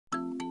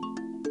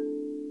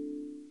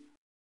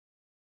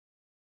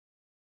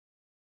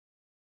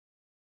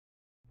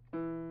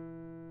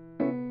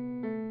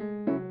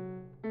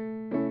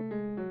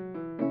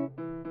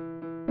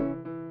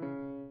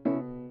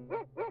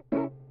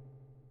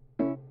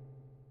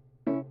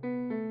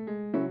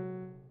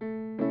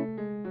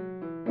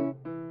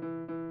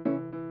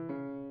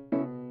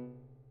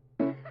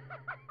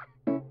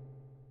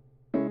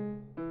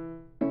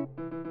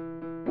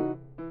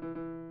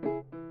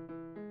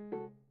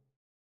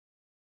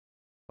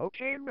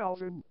Okay,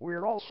 Melvin,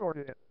 we're all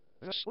sorted.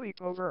 The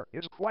sleepover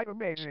is quite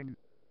amazing.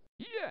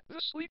 Yeah,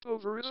 the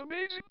sleepover is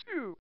amazing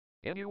too.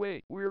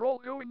 Anyway, we're all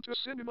going to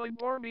cinema in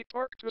Barney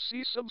Park to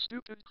see some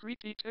stupid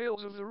creepy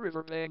tales of the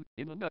riverbank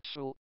in a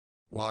nutshell.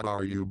 What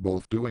are you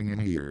both doing in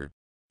here?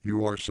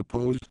 You are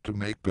supposed to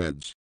make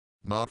beds,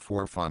 not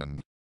for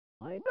fun.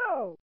 I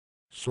know.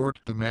 Sort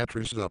the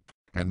mattress up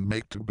and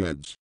make two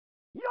beds.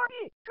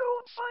 Yanni, go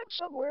and find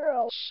somewhere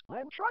else.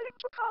 I'm trying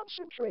to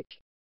concentrate.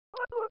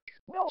 But look,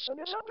 Nelson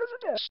is under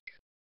the desk.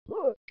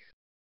 Look.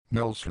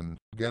 Nelson,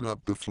 get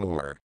up the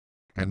floor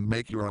and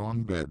make your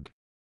own bed.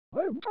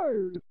 I'm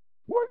tired.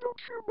 Why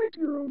don't you make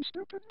your own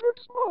stupid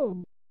beds,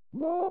 Mom?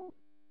 Mom?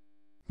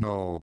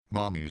 No,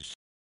 mommies.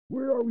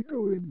 Where are we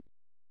going?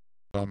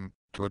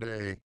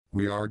 Today,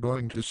 we are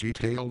going to see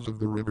Tales of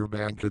the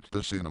Riverbank at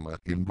the cinema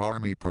in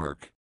Barney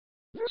Park.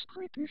 This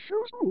creepy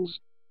show's rules.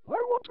 I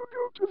want to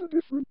go to the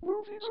different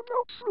movies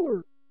about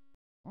thriller.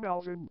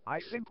 Melvin, I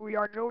think we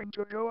are going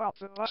to go out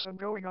the bus and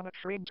going on a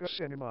train to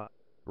cinema.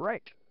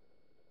 Right.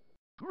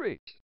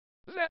 Great.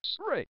 That's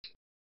right.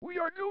 We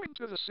are going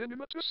to the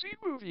cinema to see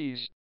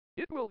movies.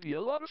 It will be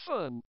a lot of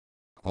fun.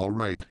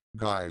 Alright,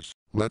 guys,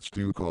 let's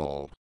do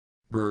call.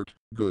 Bert,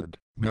 good.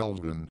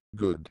 Melvin,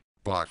 good.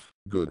 Buff,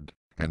 good.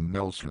 And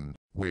Nelson,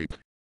 wait.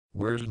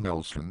 Where's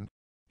Nelson?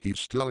 He's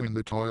still in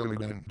the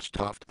toilet and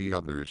stuffed the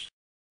others.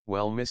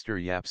 Well,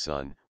 Mr.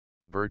 Yapson,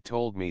 Bert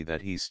told me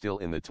that he's still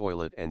in the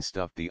toilet and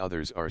stuff the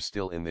others are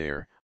still in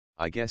there.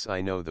 I guess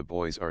I know the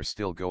boys are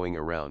still going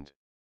around.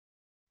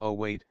 Oh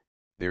wait,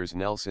 there's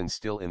Nelson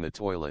still in the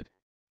toilet.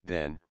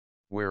 Then,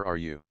 where are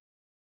you?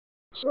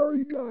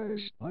 Sorry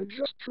guys, I'm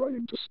just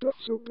trying to stuff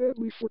so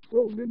badly for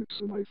 12 minutes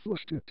and I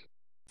flushed it.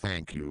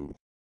 Thank you.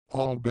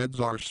 All beds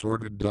are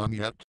sorted done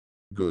yet?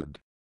 Good.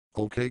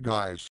 Okay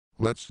guys,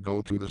 let's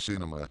go to the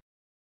cinema.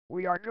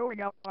 We are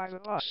going out by the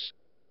bus.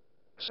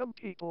 Some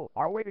people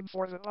are waiting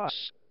for the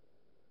bus.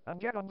 And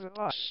get on the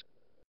bus.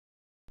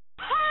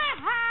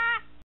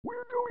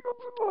 We're going on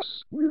the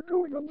bus! We're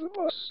going on the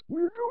bus!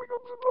 We're going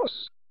on the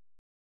bus!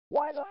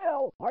 Why the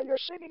hell are you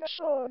singing a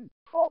song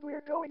called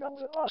We're Going on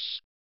the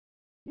Bus?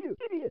 You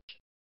idiot!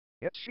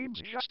 It seems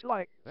just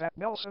like that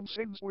Nelson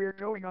sings We're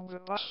Going on the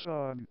Bus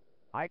song.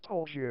 I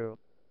told you.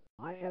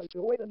 I have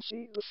to wait and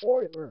see the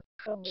foreigner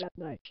comes at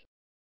night.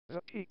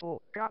 The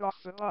people got off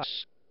the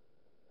bus.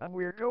 And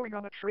we're going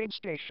on a train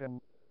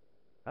station.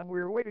 And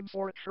we're waiting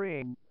for a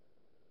train.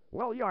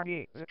 Well,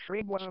 Yanni, the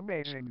train was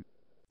amazing.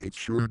 It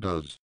sure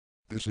does.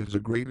 This is the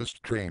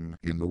greatest train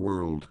in the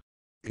world.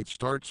 It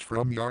starts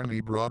from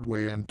Yarny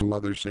Broadway and to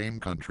other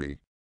same country.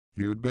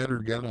 You'd better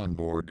get on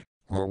board,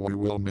 or we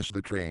will miss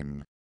the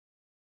train.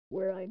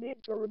 Where I need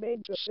to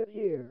remain to sit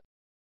here.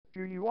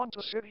 Do you want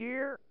to sit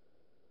here?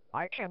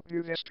 I can't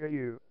do this to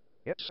you.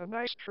 It's a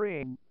nice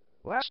train.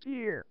 Last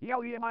year,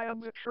 Yelly and I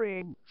on the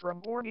train from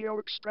Borneo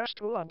Express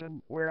to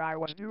London, where I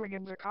was doing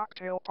in the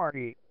cocktail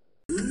party.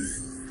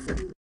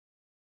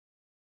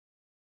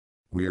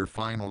 We're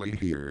finally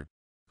here.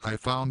 I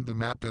found the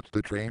map at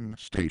the train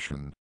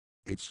station.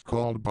 It's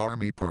called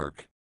Barmy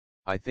Park.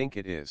 I think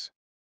it is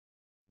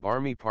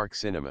Barmy Park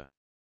Cinema.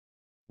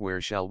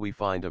 Where shall we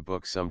find a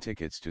book some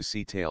tickets to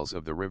see Tales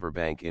of the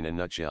Riverbank in a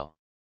nutshell?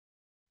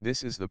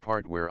 This is the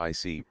part where I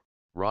see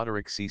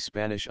Roderick see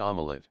Spanish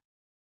omelette.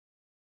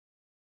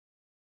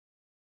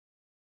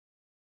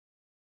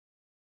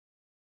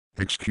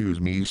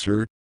 Excuse me,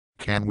 sir.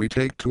 Can we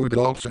take 2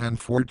 adults and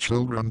 4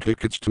 children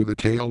tickets to the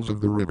Tales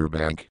of the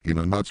Riverbank in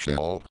a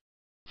nutshell?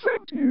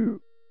 Thank you.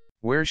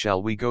 Where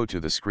shall we go to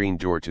the screen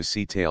door to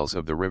see Tales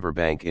of the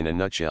Riverbank in a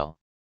nutshell?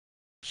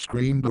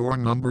 Screen door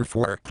number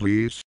 4,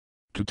 please.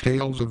 To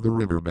Tales of the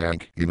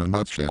Riverbank in a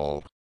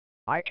nutshell.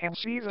 I can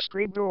see the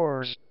screen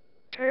doors.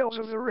 Tales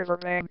of the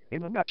Riverbank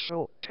in a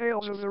nutshell.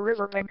 Tales of the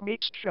Riverbank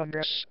meets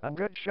Chungus, and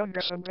good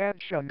Chungus and bad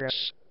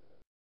Chungus.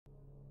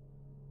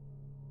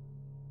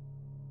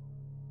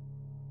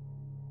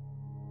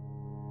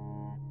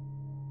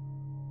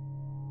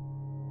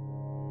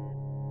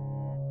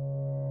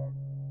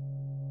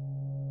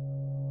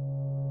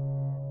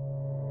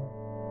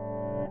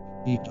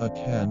 Eat a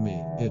kami,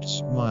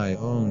 it's my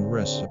own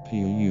recipe,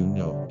 you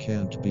know,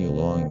 can't be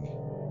long.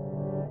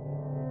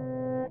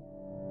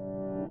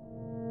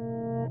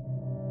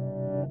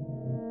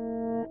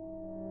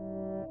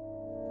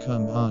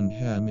 Come on,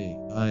 Hammy,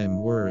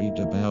 I'm worried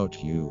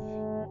about you.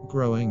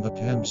 Growing up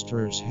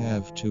hamsters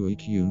have to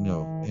eat, you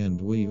know, and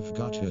we've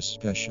got a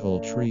special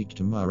treat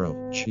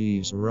tomorrow.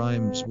 Cheese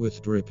rhymes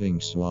with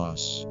dripping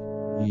sauce.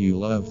 You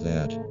love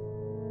that.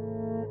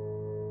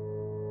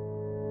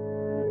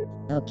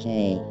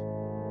 Okay.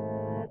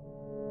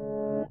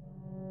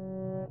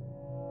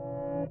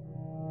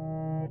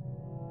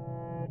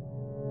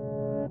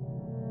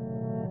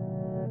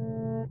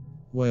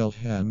 Well,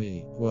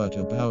 Hammy, what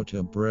about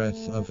a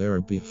breath of air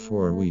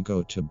before we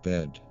go to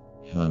bed?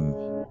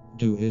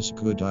 Do is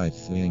good, I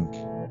think.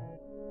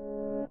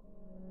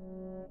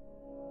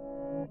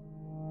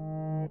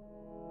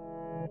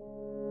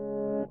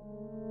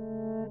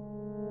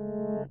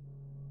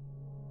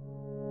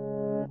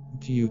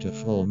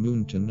 Beautiful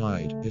moon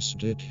tonight,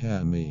 isn't it,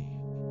 Hammy?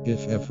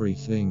 If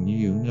everything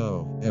you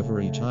know,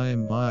 every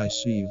time I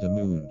see the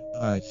moon,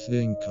 I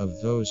think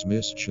of those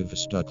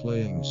mischievous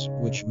ducklings,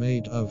 which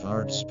made of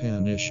art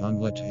Spanish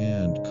omelette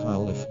and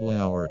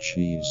cauliflower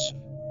cheese.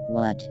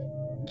 What?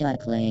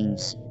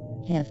 Ducklings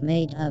have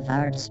made of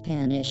art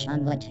Spanish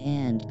omelette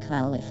and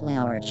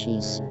cauliflower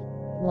cheese.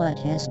 What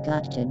has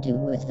got to do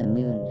with the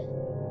moon?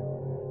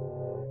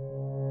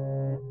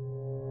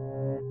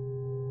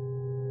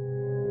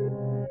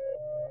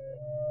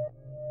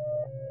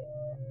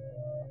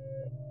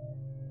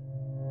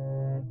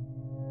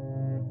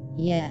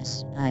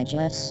 Yes, I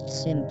just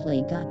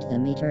simply got the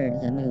meter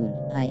the moon.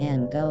 I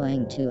am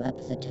going to up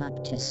the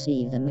top to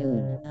see the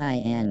moon. I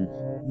am.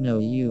 No,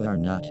 you are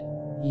not.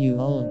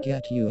 You'll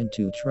get you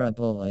into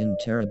trouble, in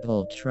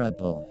terrible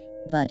trouble.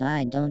 But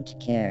I don't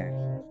care.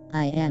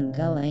 I am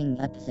going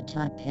up the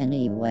top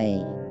anyway.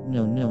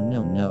 No, no,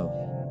 no,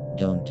 no.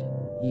 Don't.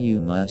 You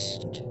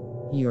mustn't.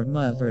 Your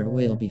mother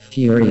will be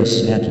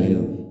furious at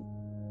you.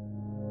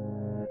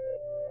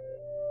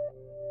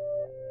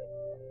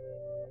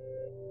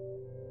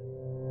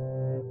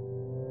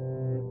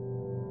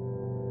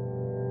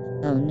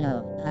 Oh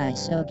no, I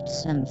soaked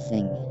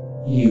something.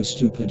 You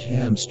stupid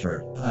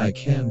hamster, I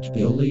can't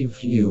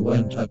believe you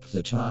went up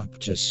the top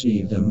to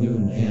see the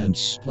moon and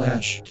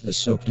splashed the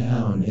soap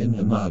down in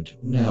the mud.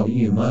 Now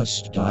you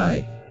must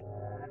die.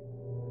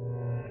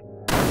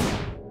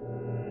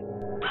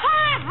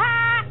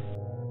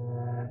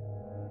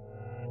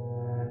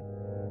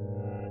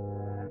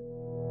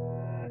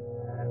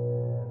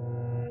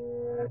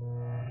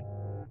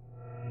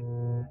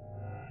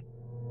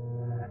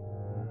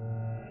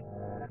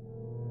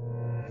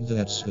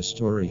 That's the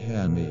story,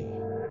 Hammy.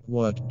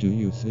 What do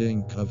you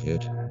think of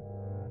it?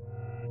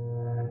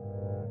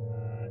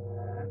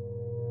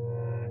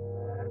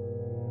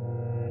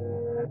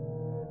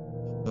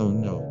 Oh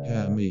no,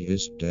 Hammy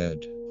is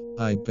dead.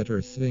 I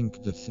better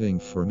think the thing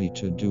for me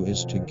to do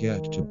is to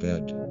get to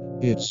bed.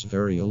 It's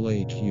very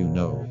late, you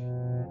know.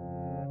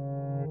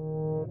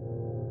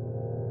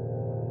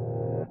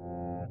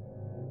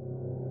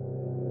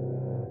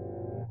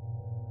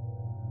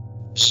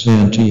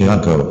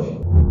 Santiago.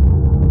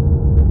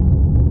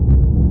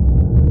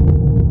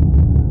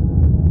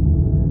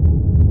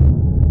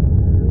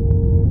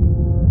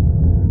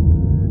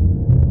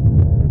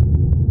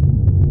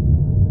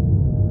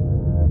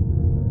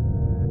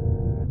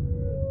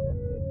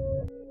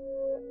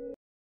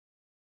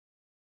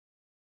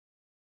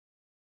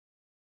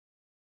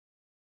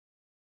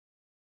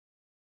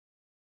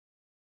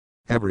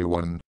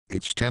 Everyone,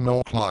 it's 10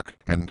 o'clock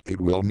and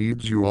it will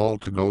need you all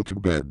to go to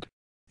bed.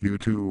 You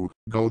two,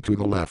 go to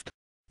the left.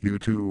 You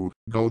two,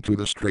 go to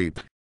the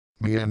straight.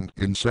 Me and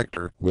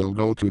Insector will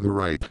go to the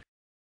right.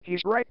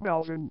 He's right,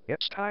 Melvin.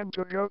 It's time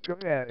to go to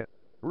bed.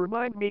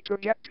 Remind me to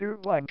get 2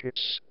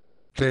 blankets.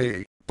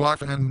 Hey,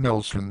 Buff and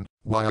Nelson,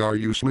 why are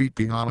you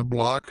sleeping on a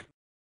block?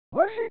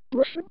 I hate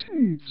brushing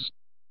teeth.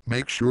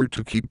 Make sure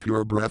to keep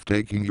your breath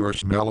taking your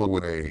smell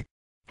away.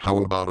 How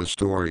about a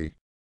story?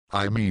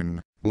 I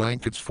mean,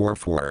 blankets for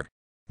four.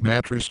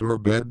 Mattress or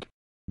bed?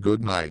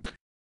 Good night.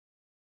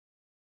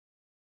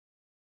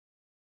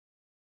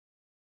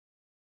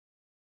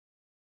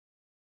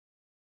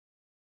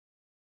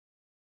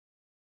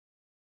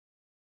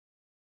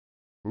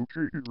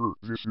 Okay, Eva,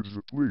 this is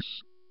the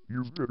place.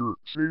 You better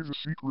say the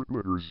secret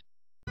letters.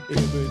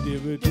 Ibba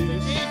dibba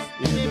dis,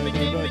 ibba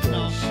dibba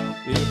dos,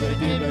 ibba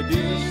dibba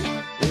dis,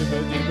 ibba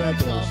dibba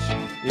dos,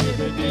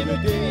 ibba dibba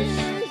dis,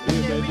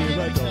 ibba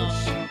dibba dos,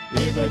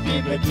 ibba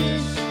dibba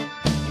dis.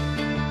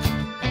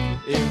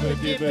 Ibba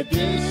dibba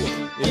dis,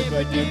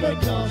 ibba dibba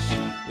dos,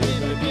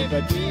 ibba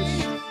dibba dis,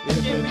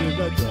 ibba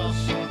dibba dos,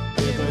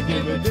 ibba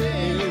dibba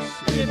dis,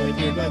 ibba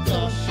dibba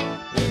dos,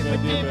 ibba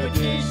dibba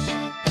dis.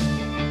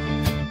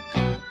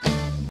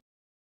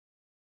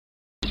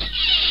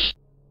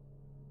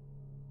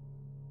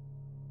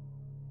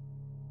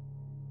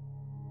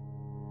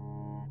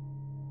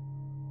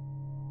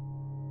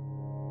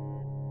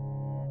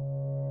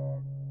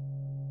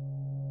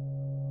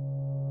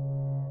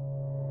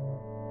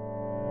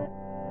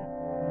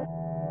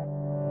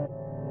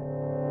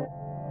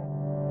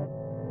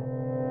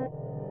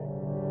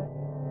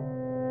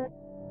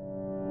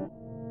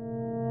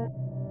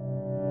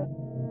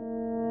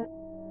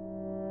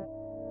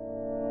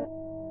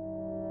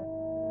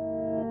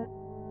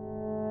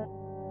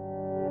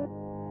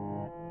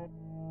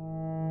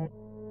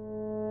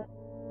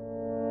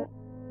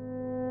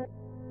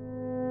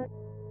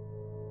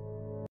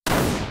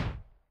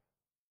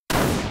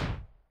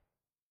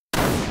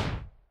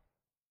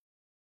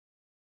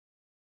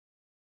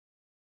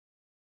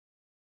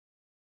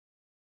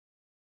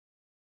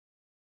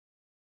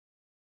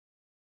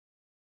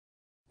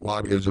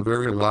 What is a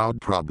very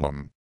loud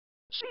problem?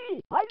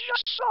 See, I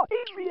just saw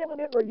Adrian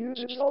never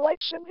uses the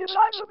lights in his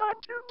eyes and I'm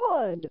too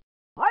blind.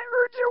 I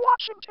heard they're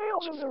watching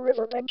Tales of the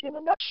Riverbank in the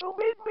nuts, so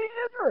maybe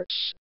it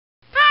hurts.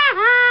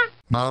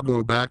 Now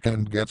go back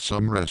and get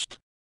some rest.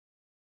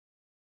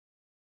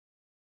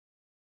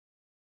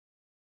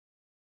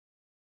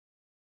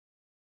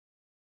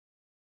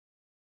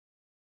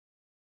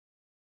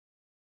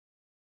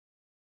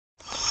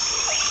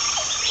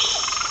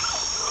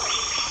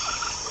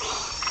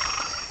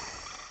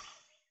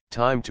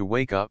 Time to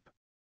wake up.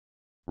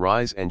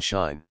 Rise and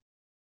shine.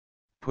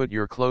 Put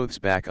your clothes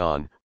back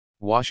on,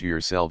 wash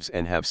yourselves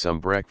and have some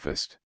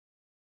breakfast.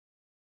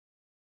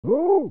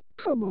 Oh,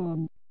 come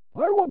on.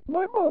 I want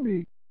my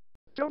mommy.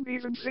 Don't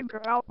even think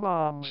about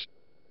moms.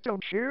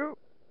 Don't you?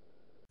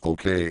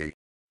 Okay.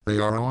 They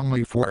are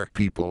only 4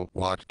 people.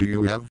 What do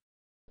you have?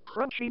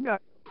 Crunchy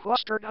nut,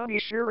 clustered honey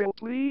cereal,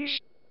 please.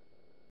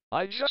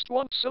 I just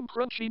want some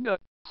crunchy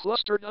nut,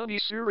 clustered honey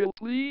cereal,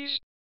 please.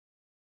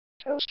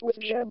 Toast with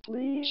jam,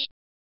 please.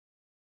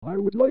 I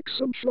would like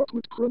some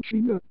chocolate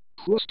crunchy nut,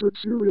 clustered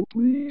cereal,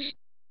 please.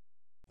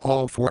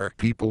 All 4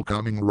 people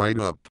coming right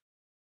up.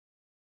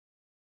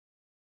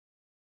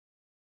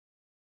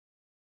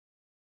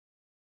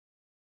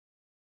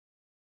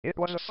 It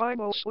was a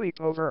final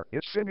sleepover.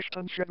 It's finished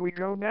and should we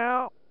go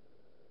now?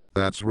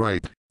 That's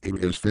right,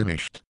 it is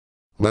finished.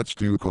 Let's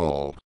do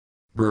call.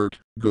 Bert,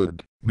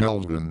 good.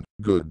 Melvin,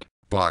 good.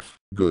 Buff,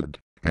 good.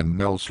 And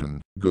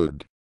Nelson,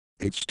 good.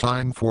 It's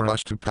time for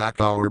us to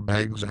pack our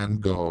bags and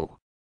go.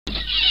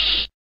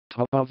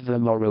 Top of the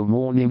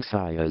morning,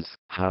 sires.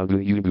 How do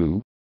you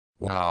do?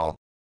 Wow.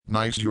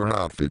 Nice your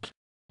outfit.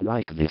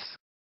 Like this.